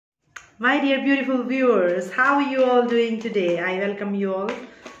My dear beautiful viewers, how are you all doing today? I welcome you all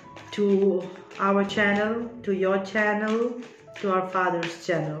to our channel, to your channel, to our Father's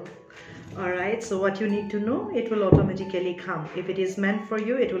channel. Alright, so what you need to know, it will automatically come. If it is meant for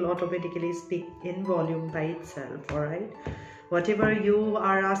you, it will automatically speak in volume by itself. Alright, whatever you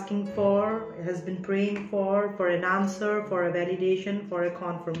are asking for, has been praying for an answer, for a validation, for a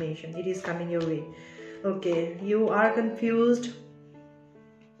confirmation, it is coming your way. Okay, you are confused.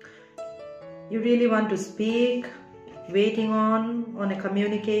 You really want to speak, waiting on a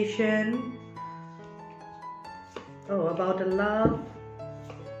communication. Oh, about a love.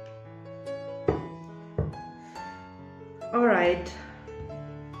 Alright,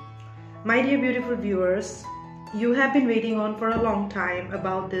 my dear beautiful viewers, you have been waiting on for a long time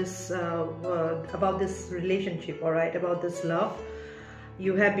about this relationship, alright, about this love.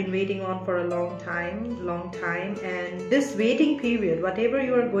 You have been waiting on for a long time, and this waiting period, whatever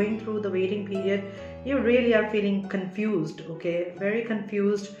you are going through, the waiting period, you really are feeling confused, okay, very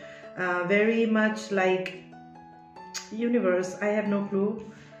confused, very much like, universe, I have no clue,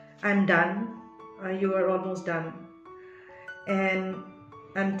 I'm done, you are almost done. And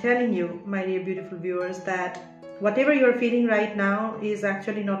I'm telling you, my dear beautiful viewers, that whatever you're feeling right now is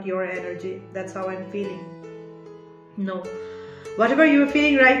actually not your energy. That's how I'm feeling. No. Whatever you're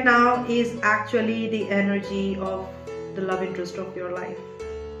feeling right now is actually the energy of the love interest of your life.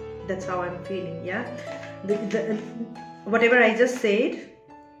 That's how I'm feeling, yeah? Whatever I just said,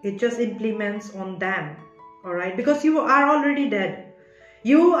 it just implements on them, alright? Because you are already dead.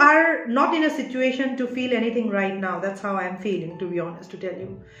 You are not in a situation to feel anything right now. That's how I'm feeling, to be honest, to tell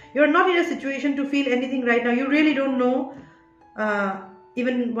you. You're not in a situation to feel anything right now. You really don't know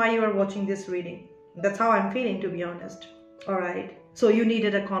even why you are watching this reading. That's how I'm feeling, to be honest. Alright, so you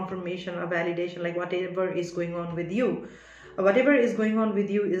needed a confirmation, a validation, like whatever is going on with you. Whatever is going on with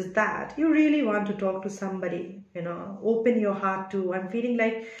you is that you really want to talk to somebody, you know, open your heart to. I'm feeling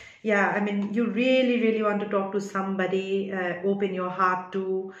like, yeah, I mean, you really want to talk to somebody, open your heart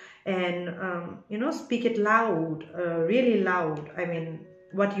to, and, you know, speak it loud, really loud. I mean,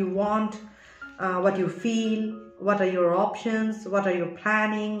 what you want, what you feel, what are your options, what are you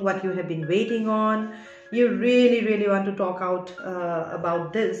planning, what you have been waiting on. You really want to talk out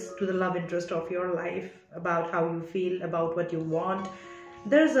about this to the love interest of your life, about how you feel, about what you want.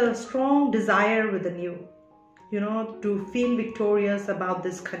 There's a strong desire within you, you know, to feel victorious about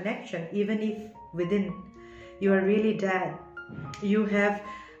this connection, even if within you are really dead. You have,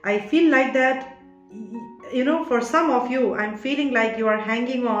 I feel like that, you know, for some of you, I'm feeling like you are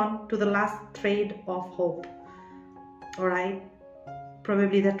hanging on to the last thread of hope. All right,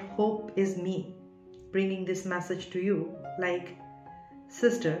 probably that hope is me bringing this message to you, like,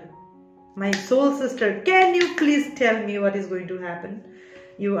 sister, my soul sister, can you please tell me what is going to happen?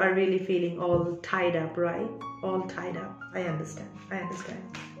 You are really feeling all tied up, right? All tied up. I understand.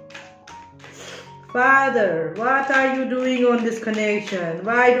 Father, what are you doing on this connection?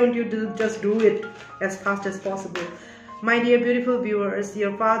 Why don't you just do it as fast as possible? My dear beautiful viewers,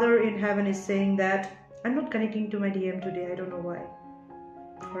 your Father in heaven is saying that I'm not connecting to my DM today. I don't know why.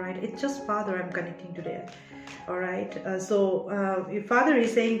 Alright, it's just Father I'm connecting today. Alright, your Father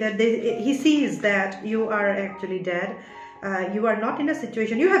is saying that he sees that you are actually dead. You are not in a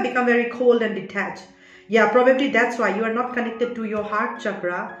situation, you have become very cold and detached. Yeah, probably that's why you are not connected to your heart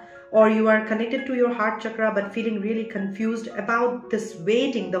chakra, or you are connected to your heart chakra but feeling really confused about this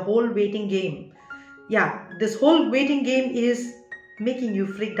waiting, the whole waiting game. Yeah, this whole waiting game is making you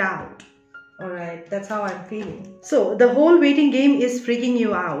freaked out. Alright, that's how I'm feeling. So the whole waiting game is freaking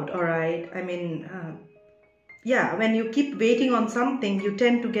you out, alright? I mean, yeah, when you keep waiting on something, you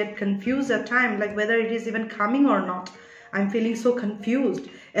tend to get confused at times, like whether it is even coming or not. I'm feeling so confused.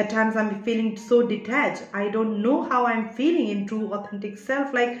 At times I'm feeling so detached. I don't know how I'm feeling in true authentic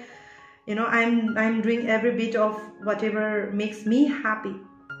self. Like, you know, I'm doing every bit of whatever makes me happy.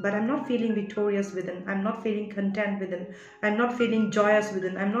 But I'm not feeling victorious within. I'm not feeling content within. I'm not feeling joyous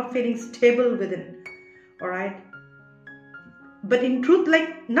within. I'm not feeling stable within. Alright? But in truth,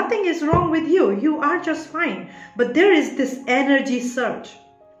 like, nothing is wrong with you. You are just fine. But there is this energy surge.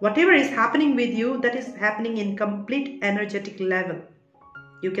 Whatever is happening with you, that is happening in complete energetic level.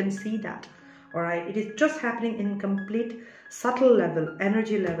 You can see that. Alright? It is just happening in complete subtle level,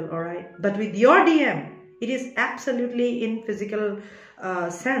 energy level. Alright? But with your DM, it is absolutely in physical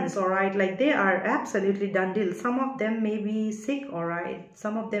sense, alright? Like, they are absolutely done deal. Some of them may be sick, alright?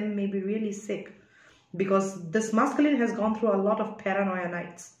 Some of them may be really sick. Because this masculine has gone through a lot of paranoia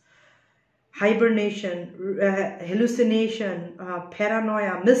nights. hibernation, hallucination,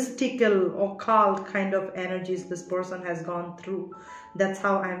 paranoia, mystical, occult kind of energies this person has gone through. That's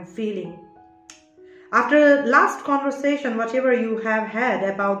how I'm feeling. After last conversation, whatever you have had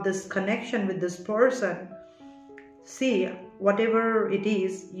about this connection with this person, see, whatever it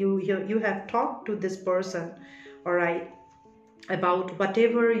is, you have talked to this person, all right, about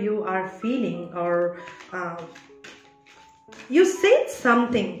whatever you are feeling, or you said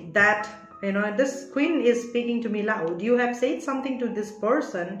something that, you know, this queen is speaking to me loud. You have said something to this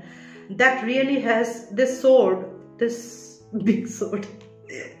person that really has this sword, this big sword.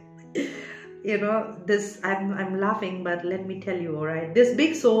 You know, this, I'm laughing, but let me tell you, all right, this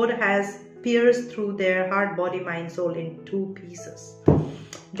big sword has pierced through their heart, body, mind, soul in 2 pieces.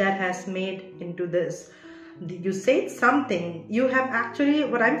 That has made into this. You said something. You have actually,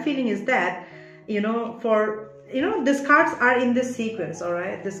 what I'm feeling is that, you know, for, you know, these cards are in this sequence, all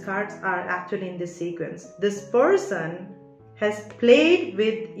right? These cards are actually in this sequence. This person has played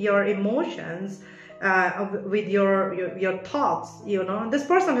with your emotions, with your thoughts, you know. This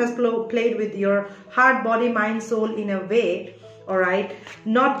person has played with your heart, body, mind, soul in a way, all right,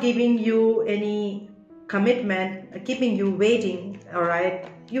 not giving you any commitment, keeping you waiting, all right.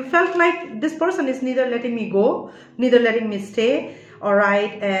 You felt like this person is neither letting me go, neither letting me stay, all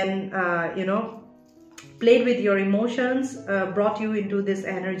right, and you know, played with your emotions, brought you into this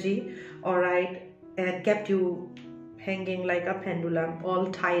energy, all right, and kept you hanging like a pendulum, all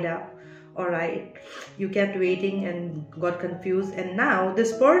tied up. All right, you kept waiting and got confused, and now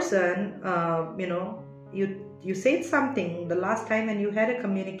this person, you know, you said something the last time and you had a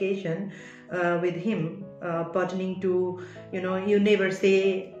communication with him pertaining to, you know, you never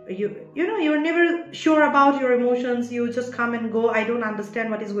say, you know, you're never sure about your emotions. You just come and go. I don't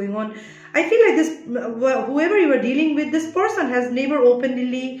understand what is going on. I feel like this, whoever you are dealing with, this person has never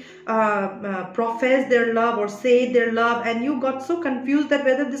openly professed their love or said their love, and you got so confused that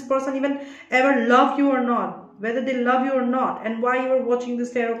whether this person even ever loved you or not, whether they love you or not, and why you are watching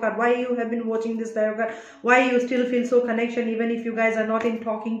this tarot card, why you have been watching this tarot card, why you still feel so connection even if you guys are not in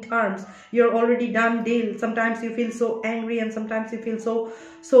talking terms. You're already done deal. Sometimes you feel so angry, and sometimes you feel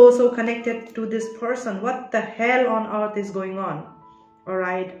so connected to this person. What the hell on earth is going on? All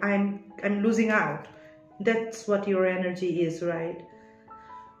right, I'm losing out. That's what your energy is, right?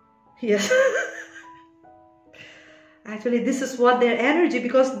 Yes. Actually, this is what their energy,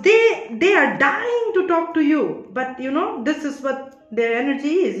 because they are dying to talk to you, but you know, this is what their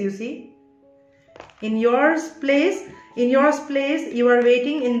energy is. You see, in your place, you are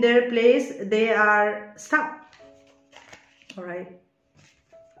waiting. In their place, they are stuck. All right,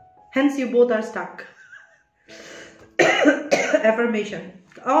 hence you both are stuck. Affirmation.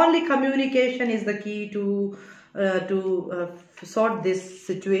 Only communication is the key to sort this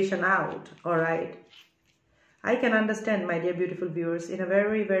situation out. All right, I can understand, my dear beautiful viewers, in a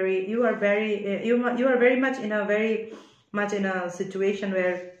very you are very much in a situation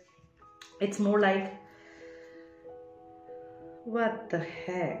where it's more like, what the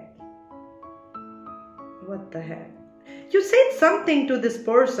heck, you said something to this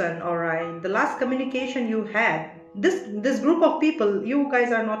person, all right. The last communication you had, this group of people, you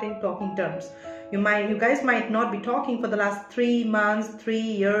guys are not in talking terms. You guys might not be talking for the last 3 months, 3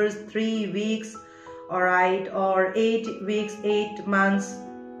 years, 3 weeks, all right, or 8 weeks, 8 months,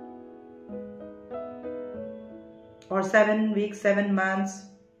 or 7 weeks, 7 months,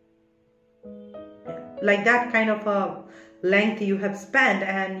 like that kind of a length you have spent,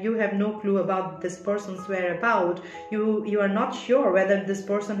 and you have no clue about this person's whereabouts. You are not sure whether this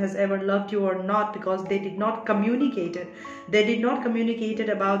person has ever loved you or not, because they did not communicate it. They did not communicate it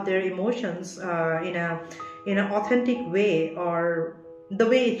about their emotions in an authentic way, or the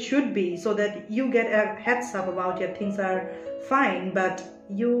way it should be, so that you get a heads up about your things are fine, but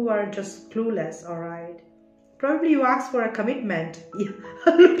you are just clueless. All right, probably you asked for a commitment.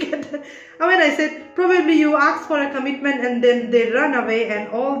 Look at that. When I said probably you asked for a commitment and then they run away, and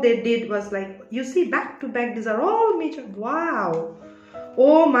all they did was, like, you see, back to back, these are all major. Wow,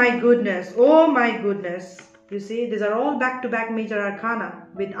 oh my goodness, oh my goodness. You see, these are all back to back major arcana.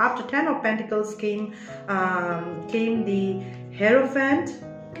 With after 10 of Pentacles came the Hierophant,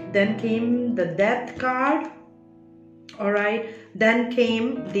 then came the Death card, all right, then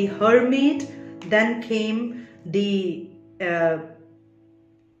came the Hermit, then came the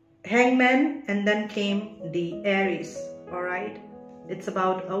Hangman, and then came the Aries. All right, it's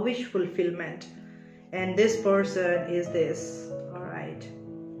about a wish fulfillment, and this person is this. All right,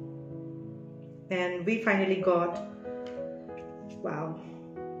 and we finally got, wow,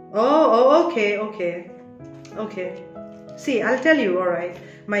 oh okay. See, I'll tell you, all right,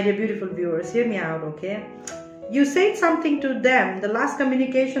 my dear beautiful viewers, hear me out, okay? You said something to them, the last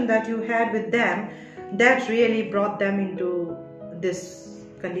communication that you had with them, that really brought them into this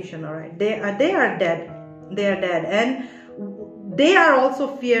condition, all right? They are dead. They are dead. And they are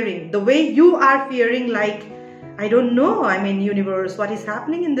also fearing the way you are fearing, like, I don't know, I mean, universe, what is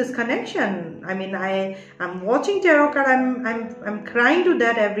happening in this connection? I mean, I'm watching tarot card, I'm crying to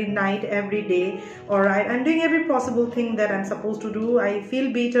that every night, every day, all right? I'm doing every possible thing that I'm supposed to do. I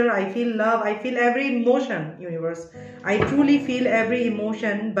feel bitter, I feel love, I feel every emotion, universe. I truly feel every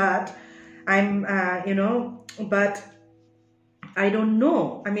emotion, but I'm, but I don't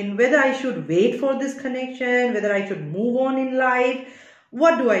know. I mean, whether I should wait for this connection, whether I should move on in life.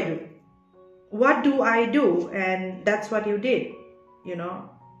 What do I do? What do I do? And that's what you did, you know.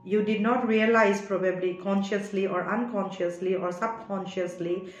 You did not realize, probably consciously or unconsciously or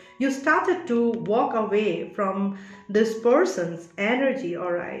subconsciously, you started to walk away from this person's energy,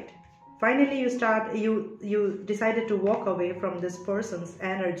 all right? Finally, you decided to walk away from this person's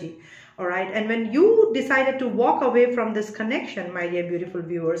energy, all right? And when you decided to walk away from this connection, my dear beautiful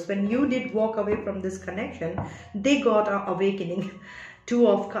viewers, when you did walk away from this connection, they got an awakening. Two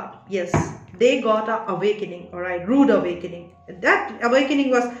of Cups, yes, they got an awakening, all right, rude awakening. That awakening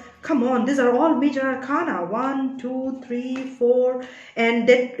was, come on, these are all major arcana, 1, 2, 3, 4, and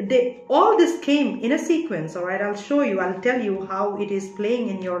they all this came in a sequence, all right? I'll show you, I'll tell you how it is playing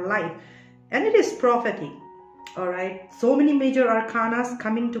in your life, and it is prophetic, all right? So many major arcanas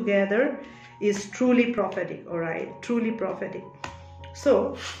coming together is truly prophetic, all right? Truly prophetic.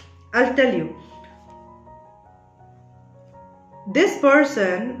 So I'll tell you, this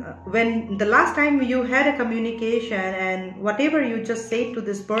person, when the last time you had a communication and whatever you just said to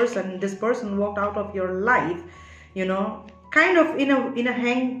this person walked out of your life, you know, kind of in a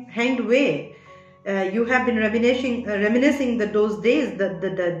hanged way. You have been reminiscing those days,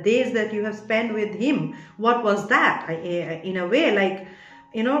 the days that you have spent with him. What was that? In a way, like,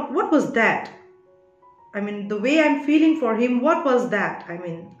 you know, what was that? I mean, the way I'm feeling for him, what was that? I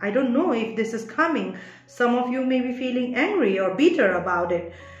mean, I don't know if this is coming. Some of you may be feeling angry or bitter about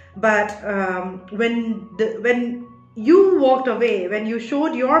it. But when you walked away, when you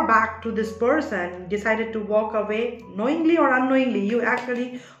showed your back to this person, decided to walk away, knowingly or unknowingly, you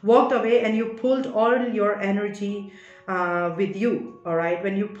actually walked away and you pulled all your energy with you, all right?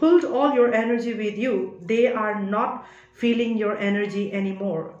 When you pulled all your energy with you, they are not feeling your energy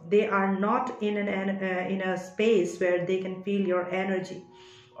anymore. They are not in a space where they can feel your energy,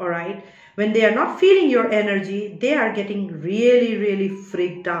 all right? When they are not feeling your energy, they are getting really, really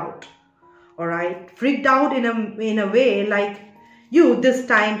freaked out, all right? Freaked out in a way like you this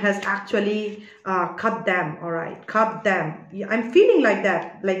time has actually cut them, all right? Cut them. I'm feeling like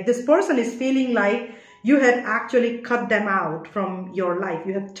that. Like this person is feeling like you had actually cut them out from your life.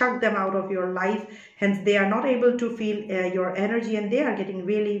 You have chucked them out of your life. Hence, they are not able to feel your energy, and they are getting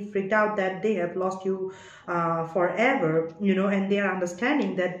really freaked out that they have lost you forever, you know, and they are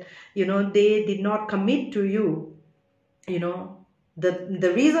understanding that, you know, they did not commit to you, you know.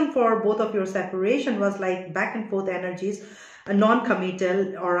 The reason for both of your separation was like back and forth energies,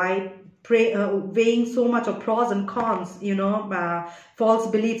 non-committal, all right? Weighing so much of pros and cons, you know, false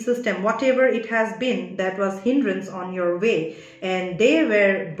belief system, whatever it has been that was hindrance on your way, and they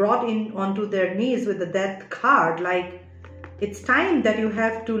were brought in onto their knees with the death card. Like, it's time that you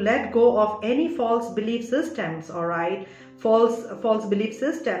have to let go of any false belief systems, all right? False belief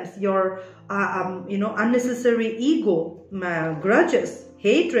systems, your you know, unnecessary ego, grudges,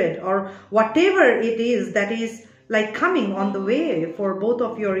 hatred, or whatever it is that is like coming on the way for both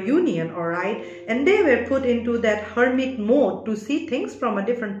of your union, all right? And they were put into that hermit mode to see things from a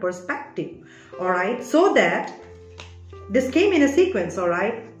different perspective, all right? So that this came in a sequence, all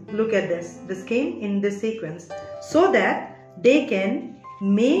right? Look at this. This came in this sequence so that they can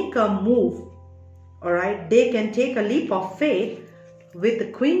make a move, all right? They can take a leap of faith with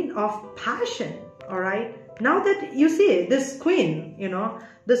the Queen of Passion, all right? Now that you see this queen, you know,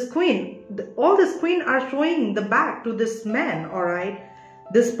 this queen, all this queen are showing the back to this man, all right?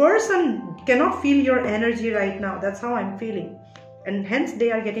 This person cannot feel your energy right now. That's how I'm feeling. And hence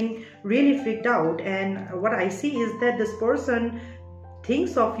they are getting really freaked out. And what I see is that this person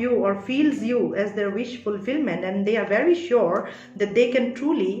thinks of you or feels you as their wish fulfillment. And they are very sure that they can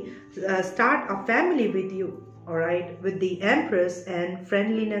truly start a family with you, all right? With the Empress and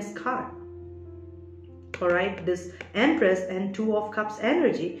Friendliness card. All right, this Empress and Two of Cups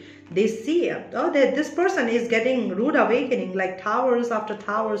energy, they see, oh, that this person is getting rude awakening, like towers after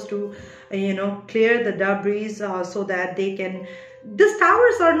towers to, you know, clear the debris so that they can these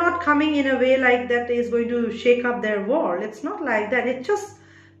towers are not coming in a way like that is going to shake up their world. It's not like that. It's just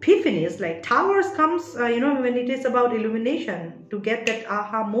epiphanies. Like towers comes, when it is about illumination, to get that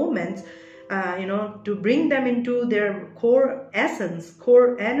aha moments, to bring them into their core essence,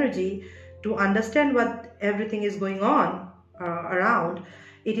 core energy, to understand what everything is going on around.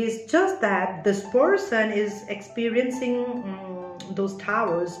 It is just that this person is experiencing those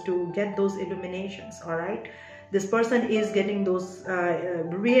towers to get those illuminations, all right? This person is getting those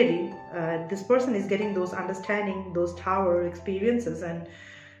this person is getting those understanding, those tower experiences. And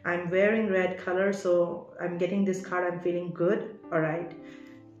I'm wearing red color, so I'm getting this card. I'm feeling good, all right?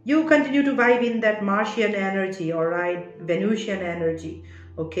 You continue to vibe in that Martian energy, all right? Venusian energy,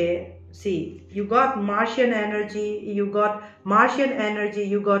 okay? See, you got Martian energy, you got Martian energy,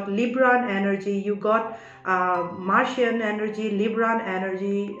 you got Libran energy, you got Martian energy, Libran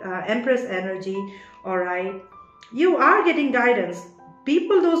energy, Empress energy, all right? You are getting guidance.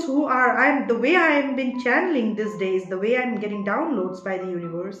 People, those who are, the way I have been channeling these days, the way I'm getting downloads by the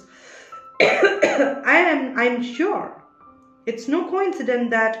universe, I'm sure it's no coincidence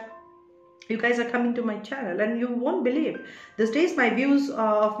that you guys are coming to my channel, and you won't believe these days my views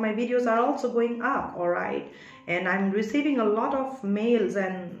of my videos are also going up, all right? And I'm receiving a lot of mails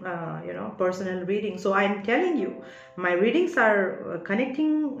and personal readings. So I'm telling you, my readings are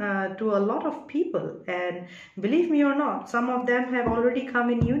connecting to a lot of people, and believe me or not, some of them have already come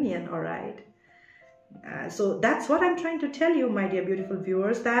in union, all right? So that's what I'm trying to tell you, my dear beautiful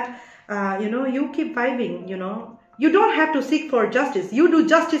viewers, that you keep vibing. You don't have to seek for justice. You do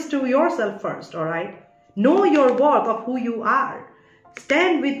justice to yourself first, all right? Know your worth of who you are.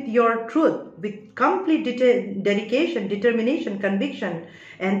 Stand with your truth, with complete dedication, determination, conviction,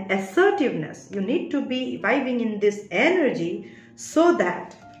 and assertiveness. You need to be vibing in this energy so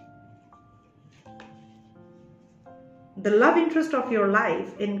that the love interest of your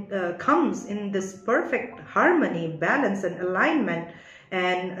life comes in this perfect harmony, balance, and alignment,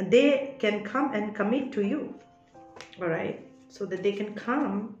 and they can come and commit to you. All right, so that they can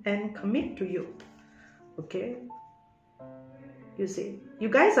come and commit to you. Okay, you see, you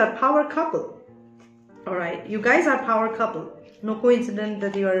guys are power couple. All right, you guys are power couple. No coincidence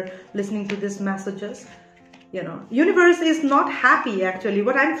that you are listening to these messages. Universe is not happy. Actually,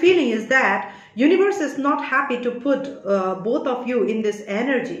 what I'm feeling is that universe is not happy to put both of you in this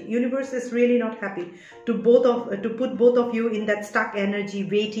energy. Universe is really not happy to put both of you in that stuck energy,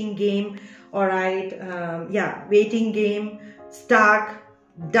 waiting game. All right, waiting game, stuck,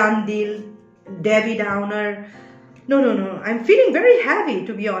 done deal, Debbie Downer. No. I'm feeling very heavy,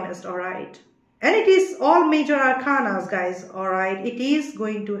 to be honest, all right? And it is all major arcanas, guys, all right? It is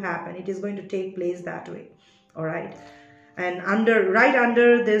going to happen. It is going to take place that way, all right? And right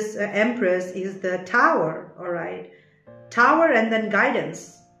under this Empress is the Tower, all right? Tower and then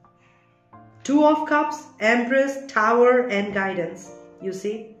guidance. Two of Cups, Empress, Tower, and guidance. You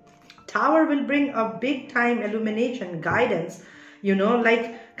see? Tower will bring a big time illumination, guidance,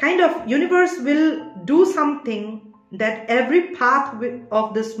 like kind of universe will do something that every path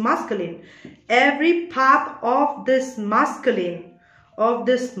of this masculine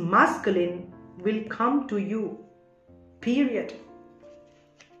will come to you, period.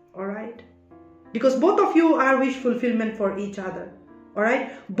 All right, because both of you are wish fulfillment for each other. All right,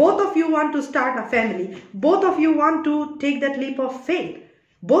 both of you want to start a family, both of you want to take that leap of faith.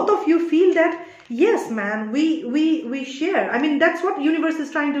 Both of you feel that, yes, man, we share. I mean, that's what universe is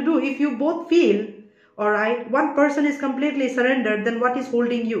trying to do. If you both feel, all right, one person is completely surrendered, then what is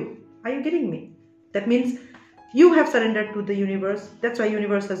holding you? Are you getting me? That means you have surrendered to the universe. That's why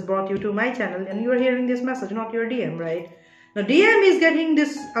universe has brought you to my channel, and you are hearing this message, not your DM, right? Now, DM is getting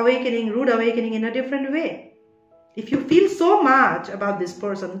this awakening, rude awakening in a different way. If you feel so much about this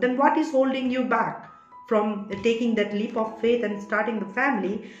person, then what is holding you back from taking that leap of faith and starting the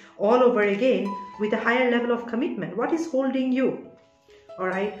family all over again with a higher level of commitment? What is holding you? All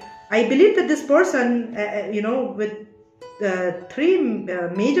right, I believe that this person, with three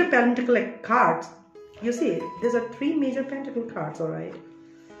major pentacle cards, you see, these are three major pentacle cards, all right?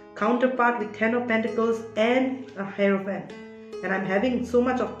 Counterpart with 10 of Pentacles and a Hierophant. And I'm having so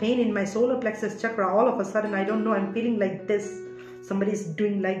much of pain in my solar plexus chakra. All of a sudden, I don't know, I'm feeling like this. Somebody's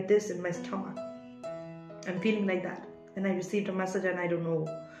doing like this in my stomach. I'm feeling like that. And I received a message and I don't know.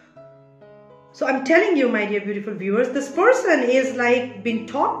 So I'm telling you, my dear beautiful viewers, this person is like being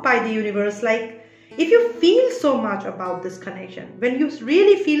taught by the universe. Like, if you feel so much about this connection, when you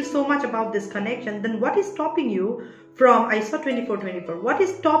really feel so much about this connection, then what is stopping you from, I saw 2424, what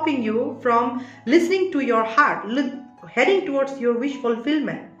is stopping you from listening to your heart, heading towards your wish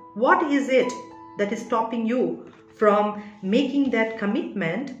fulfillment? What is it that is stopping you from making that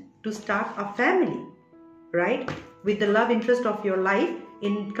commitment to start a family, right? With the love interest of your life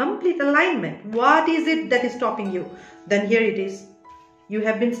in complete alignment. What is it that is stopping you? Then here it is. You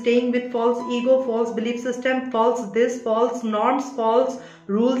have been staying with false ego, false belief system, false this, false norms, false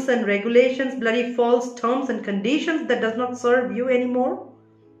rules and regulations, bloody false terms and conditions that does not serve you anymore.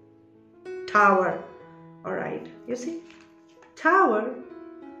 Tower. All right. You see? Tower.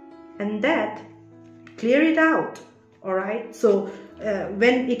 And that, clear it out. All right. So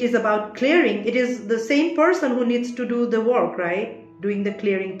when it is about clearing, it is the same person who needs to do the work, right? Doing the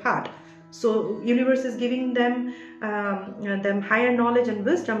clearing part. So universe is giving them higher knowledge and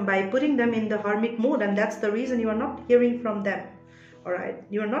wisdom by putting them in the hermit mode, and that's the reason you are not hearing from them. All right,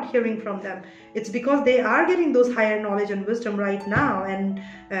 you are not hearing from them. It's because they are getting those higher knowledge and wisdom right now,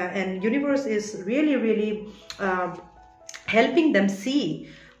 and universe is really helping them see.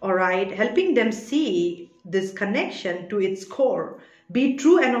 All right, helping them see this connection to its core. Be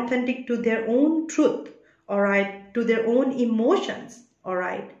true and authentic to their own truth. All right, to their own emotions. All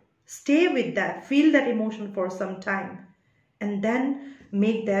right. Stay with that, feel that emotion for some time, and then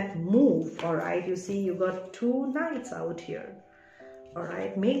make that move. All right, you see, you got 2 knights out here. All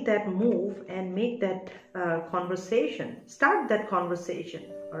right, make that move and make that conversation. Start that conversation.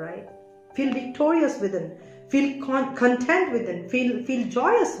 All right, feel victorious within, feel content within, feel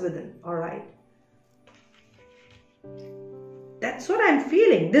joyous within. All right, that's what I'm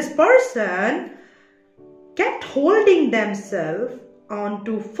feeling. This person kept holding themselves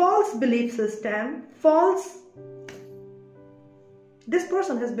onto false belief system, this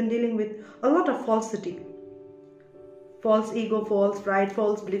person has been dealing with a lot of falsity, false ego, false pride,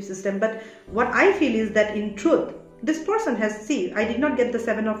 false belief system. But what I feel is that in truth, this person has, see, I did not get the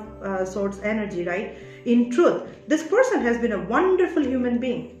 7 of Swords energy, right? In truth, this person has been a wonderful human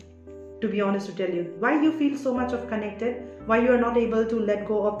being, to be honest to tell you. Why you feel so much of connected, why you are not able to let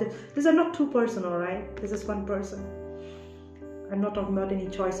go of this. These are not 2 person, all right? This is 1 person. I'm not talking about any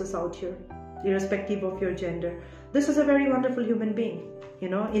choices out here, irrespective of your gender. This is a very wonderful human being. You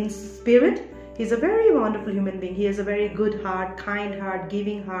know, in spirit, he's a very wonderful human being. He has a very good heart, kind heart,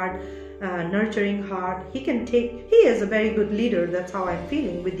 giving heart, nurturing heart. He is a very good leader. That's how I'm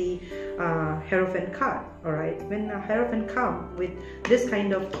feeling with the Hierophant card. All right. When a Hierophant comes with this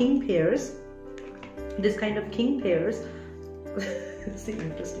kind of king pairs, see,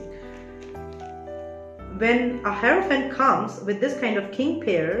 interesting. When a Hierophant comes with this kind of king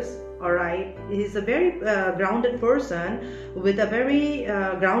pairs, all right, he's a very grounded person with a very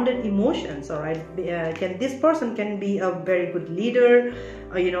grounded emotions. All right, this person can be a very good leader,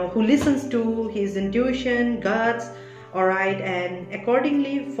 you know, who listens to his intuition, guts, all right, and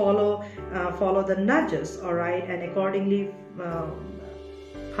accordingly follow the nudges, all right, and accordingly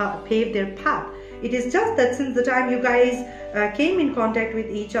pave their path. It is just that since the time you guys came in contact with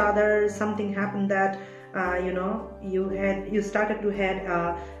each other, something happened that you know, you started to have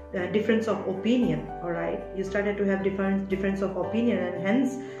a difference of opinion. All right, you started to have difference of opinion, and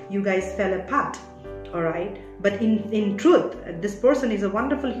hence you guys fell apart. All right, but in truth, this person is a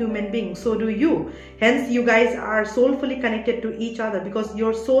wonderful human being, so do you. Hence you guys are soulfully connected to each other, because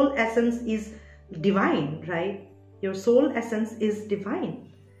your soul essence is divine, right? Your soul essence is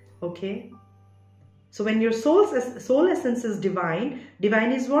divine. Okay, so when your soul essence is divine,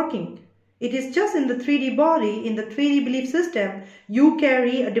 divine is working. It is just in the 3D body, in the 3D belief system, you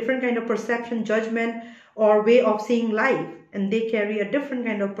carry a different kind of perception, judgment, or way of seeing life, and they carry a different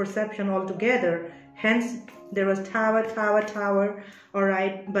kind of perception altogether. Hence, there was tower. All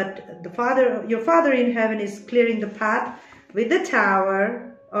right, but your Father in heaven is clearing the path with the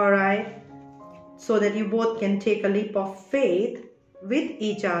tower. All right, so that you both can take a leap of faith with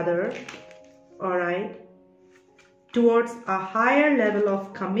each other. All right, towards a higher level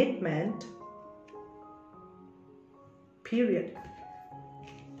of commitment, period.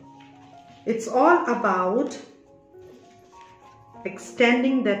 It's all about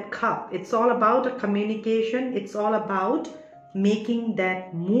extending that cup. It's all about a communication. It's all about making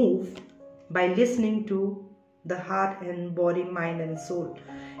that move by listening to the heart and body, mind and soul.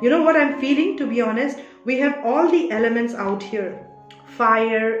 You know what I'm feeling, to be honest? We have all the elements out here.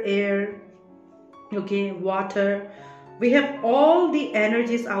 Fire, air, okay, water. We have all the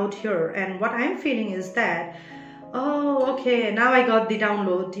energies out here, and what I'm feeling is that, oh, okay, now I got the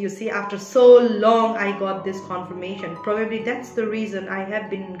download. You see, after so long I got this confirmation. Probably that's the reason I have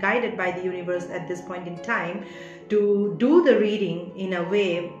been guided by the universe at this point in time to do the reading in a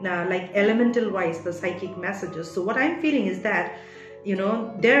way like elemental wise, the psychic messages. So what I'm feeling is that, you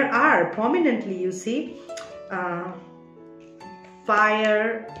know, there are prominently, you see,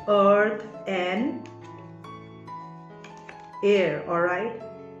 fire, earth and air, all right?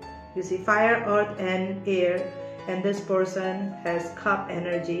 You see, fire, earth, and air, and this person has cup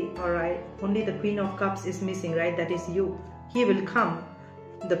energy, all right? Only the Queen of Cups is missing, right? That is you. He will come.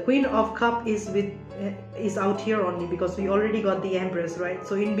 The Queen of Cup is out here only, because we already got the Empress, right?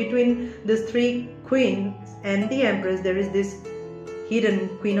 So in between these three queens and the Empress, there is this hidden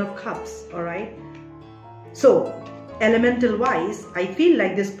Queen of Cups, all right? So elemental wise, I feel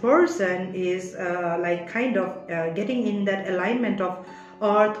like this person is like kind of getting in that alignment of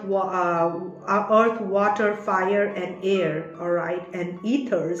earth, water, fire, and air, all right? And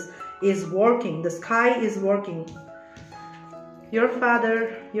ethers is working. The sky is working. Your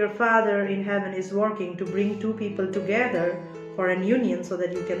father in heaven is working to bring two people together for an union, so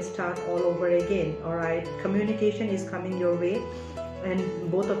that you can start all over again, all right? Communication is coming your way,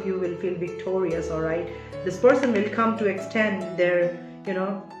 and both of you will feel victorious, all right? This person will come to extend their, you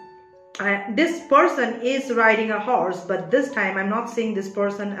know, this person is riding a horse, but this time I'm not seeing this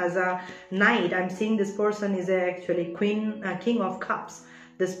person as a knight. I'm seeing this person is actually king of cups.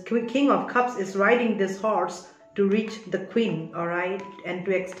 This king of cups is riding this horse to reach the queen, all right, and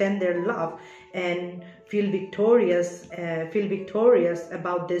to extend their love and feel victorious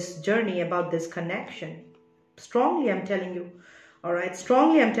about this journey, about this connection. Strongly I'm telling you, all right,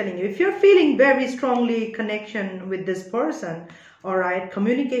 strongly I'm telling you, if you're feeling very strongly connection with this person, all right,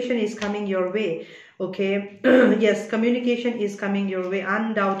 communication is coming your way, okay? Yes, communication is coming your way,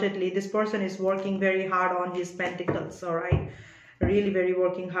 undoubtedly. This person is working very hard on his pentacles, all right? Really very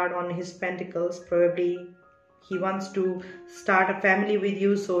working hard on his pentacles. Probably he wants to start a family with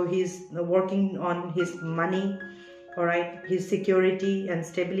you, so he's working on his money, all right, his security and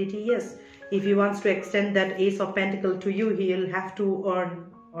stability. Yes, if he wants to extend that Ace of Pentacles to you, he'll have to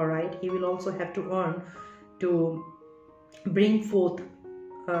earn, all right? He will also have to earn to bring forth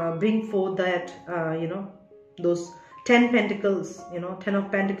that you know, those 10 pentacles, you know, 10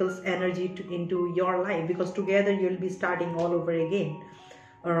 of Pentacles energy into your life, because together you'll be starting all over again,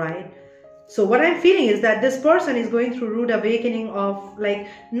 all right? So what I'm feeling is that this person is going through rude awakening of, like,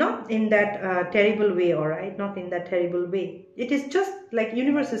 not in that terrible way, all right? Not in that terrible way. It is just like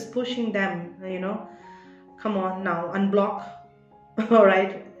universe is pushing them, you know, come on now, unblock, all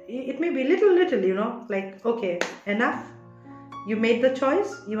right? It may be little, you know, like, okay, enough. You made the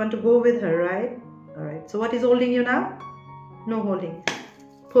choice. You want to go with her, right? All right. So what is holding you now? No holding.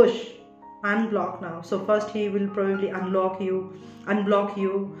 Push. Unblock now. So first he will probably unblock you,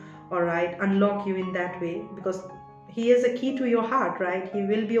 all right? Unlock you in that way, because he is a key to your heart, right? He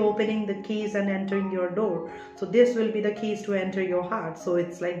will be opening the keys and entering your door. So this will be the keys to enter your heart. So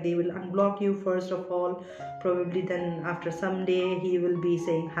it's like they will unblock you first of all. Probably then after some day he will be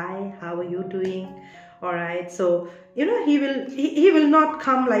saying, hi, how are you doing? All right, so you know, he will not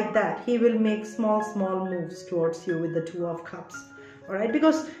come like that. He will make small moves towards you with the Two of Cups, all right?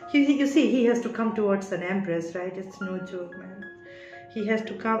 Because you see, he has to come towards an Empress, right? It's no joke, man. He has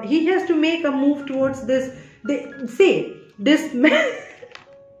to come. He has to make a move towards this. This man.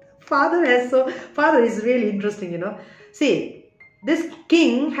 Father is really interesting, you know. See, this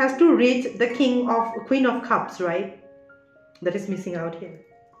king has to reach the Queen of Cups, right? That is missing out here.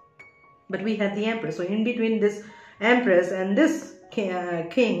 But we have the Empress. So in between this Empress and this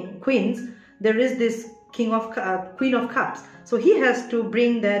queens, there is this Queen of Cups. So he has to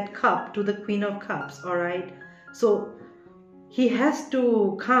bring that cup to the Queen of Cups, all right? So he has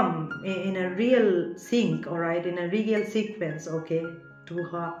to come in a real sync, all right? In a real sequence, okay? To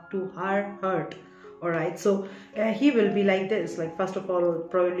her heart, all right? So he will be like this, like, first of all,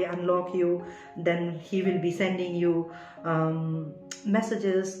 probably unlock you, then he will be sending you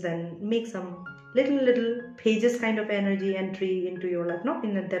messages, then make some little pages kind of energy entry into your life, not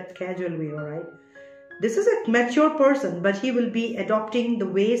in that casual way, all right? This is a mature person, but he will be adopting the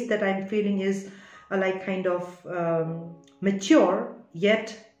ways that I'm feeling is like kind of mature,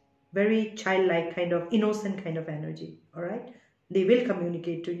 yet very childlike, kind of innocent kind of energy, all right? They will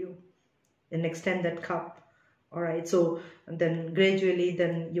communicate to you and extend that cup, all right? So then gradually,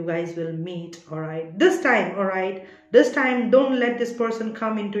 then you guys will meet, all right? This time, all right? This time, don't let this person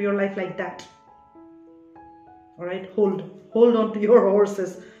come into your life like that, all right? Hold on to your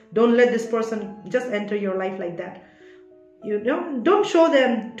horses. Don't let this person just enter your life like that. You know, don't show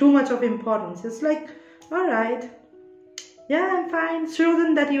them too much of importance. It's like, all right, yeah, I'm fine. Show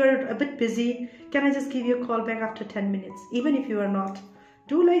them that you are a bit busy. Can I just give you a call back after 10 minutes? Even if you are not.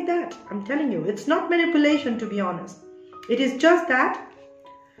 Do like that. I'm telling you, it's not manipulation, to be honest. It is just that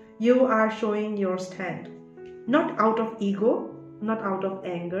you are showing your stand. Not out of ego, not out of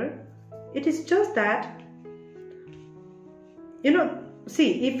anger. It is just that, you know,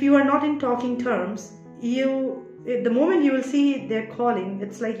 see, if you are not in talking terms, you The moment you will see they're calling,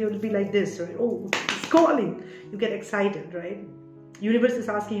 it's like you'll be like this, right? Oh, it's calling. You get excited, right? Universe is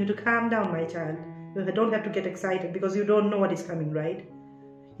asking you to calm down, my child. You don't have to get excited because you don't know what is coming, right?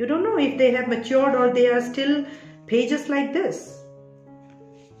 You don't know if they have matured or they are still pages like this.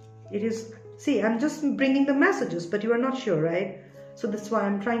 It is, see, I'm just bringing the messages, but you are not sure, right? So that's why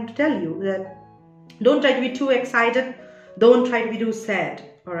I'm trying to tell you that don't try to be too excited. Don't try to be too sad,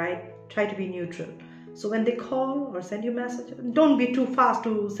 all right? Try to be neutral. So when they call or send you a message, don't be too fast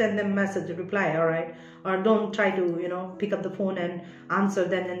to send them a message, reply, all right? Or don't try to, you know, pick up the phone and answer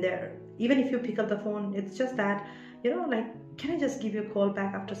then and there. Even if you pick up the phone, it's just that, you know, like, can I just give you a call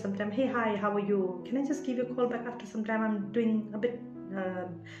back after some time? Hey, hi, how are you? Can I just give you a call back after some time? I'm doing a bit,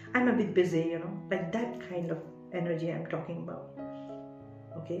 I'm a bit busy, you know, like that kind of energy I'm talking about.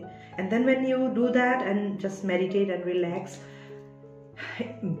 Okay, and then when you do that and just meditate and relax,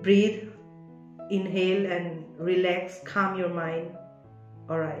 breathe, inhale and relax, calm your mind.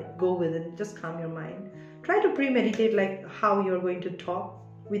 All right, go within, just calm your mind. Try to premeditate like how you're going to talk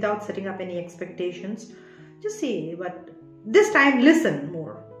without setting up any expectations. Just see, but this time listen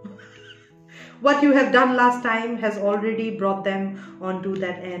more. What you have done last time has already brought them onto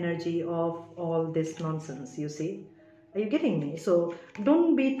that energy of all this nonsense, you see. Are you getting me? So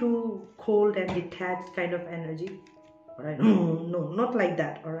don't be too cold and detached kind of energy. All right? No, not like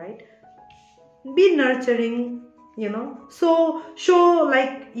that. All right? Be nurturing, you know. So show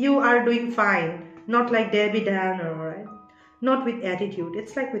like you are doing fine, not like Debbie Downer, all right? Not with attitude.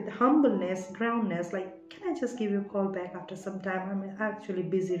 It's like with humbleness, groundness. Like, can I just give you a call back after some time? I'm actually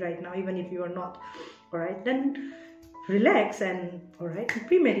busy right now, even if you are not. All right? Then relax and, all right,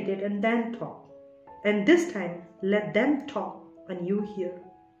 premeditate and then talk. And this time, let them talk and you hear.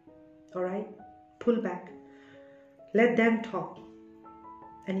 All right? Pull back. Let them talk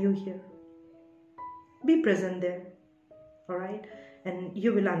and you hear. Be present there. All right? And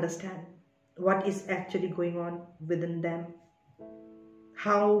you will understand what is actually going on within them.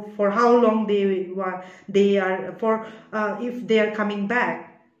 For how long they are, if they are coming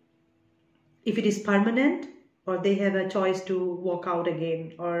back, if it is permanent, or they have a choice to walk out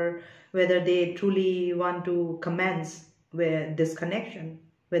again, or whether they truly want to commence with this connection,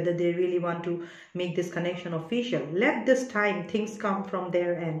 whether they really want to make this connection official. Let this time things come from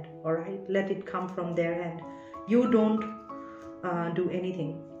their end, all right? Let it come from their end. You don't do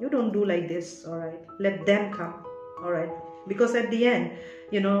anything. You don't do like this, all right? Let them come, all right? Because at the end,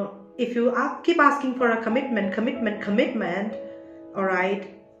 you know, if you keep asking for a commitment, all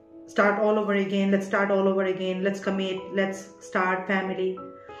right? Start all over again. Let's start all over again. Let's commit. Let's start family.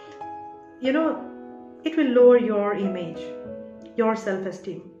 You know, it will lower your image, your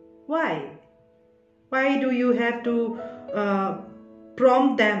self-esteem. Why? Why do you have to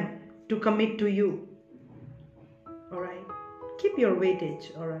prompt them to commit to you? All right. Keep your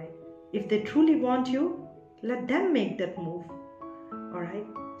weightage. All right. If they truly want you, let them make that move. All right.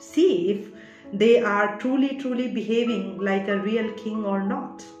 See if they are truly behaving like a real king or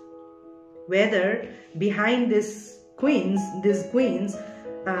not. Whether behind these queens,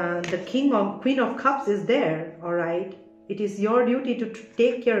 the Queen of Cups is there, all right? It is your duty to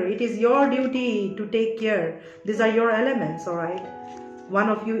take care. It is your duty to take care. These are your elements, all right? One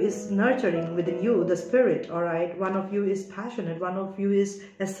of you is nurturing within you, the spirit, all right? One of you is passionate. One of you is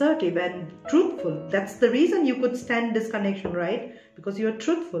assertive and truthful. That's the reason you could stand this connection, right? Because you are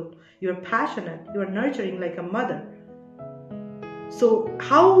truthful, you are passionate, you are nurturing like a mother. So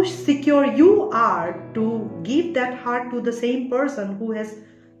how secure you are to give that heart to the same person who has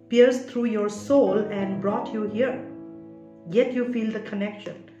pierced through your soul and brought you here. Yet you feel the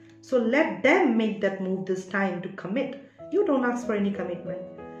connection. So let them make that move this time to commit. You don't ask for any commitment.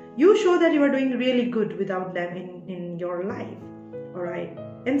 You show that you are doing really good without them in your life. All right.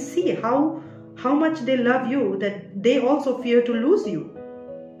 And see how much they love you, that they also fear to lose you.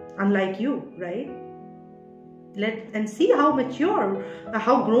 Unlike you, right? And see how mature,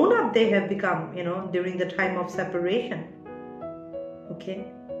 how grown up they have become, you know, during the time of separation.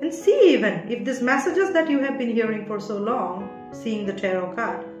 Okay? And see even if these messages that you have been hearing for so long, seeing the tarot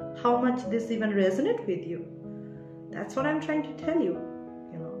card, how much this even resonates with you. That's what I'm trying to tell you,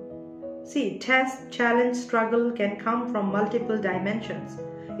 you know. See, test, challenge, struggle can come from multiple dimensions.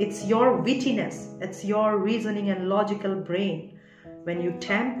 It's your wittiness, it's your reasoning and logical brain. When you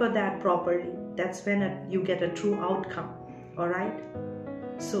temper that properly, that's when you get a true outcome, all right?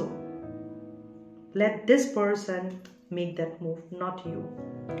 So, let this person make that move, not you,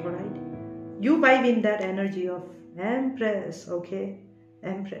 all right? You vibe in that energy of Empress, okay?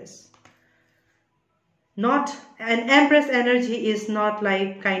 Empress. Not, an Empress energy is not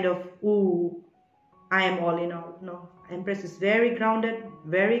like kind of, ooh, I am all in all. No. Empress is very grounded,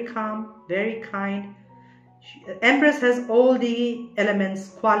 very calm, very kind. Empress has all the elements,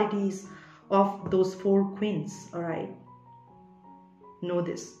 qualities of those 4 queens. All right. Know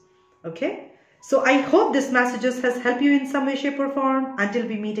this. Okay. So I hope this messages has helped you in some way, shape or form. Until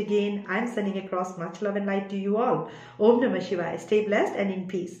we meet again, I'm sending across much love and light to you all. Om Namah Shivaya. Stay blessed and in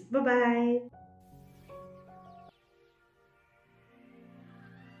peace. Bye-bye.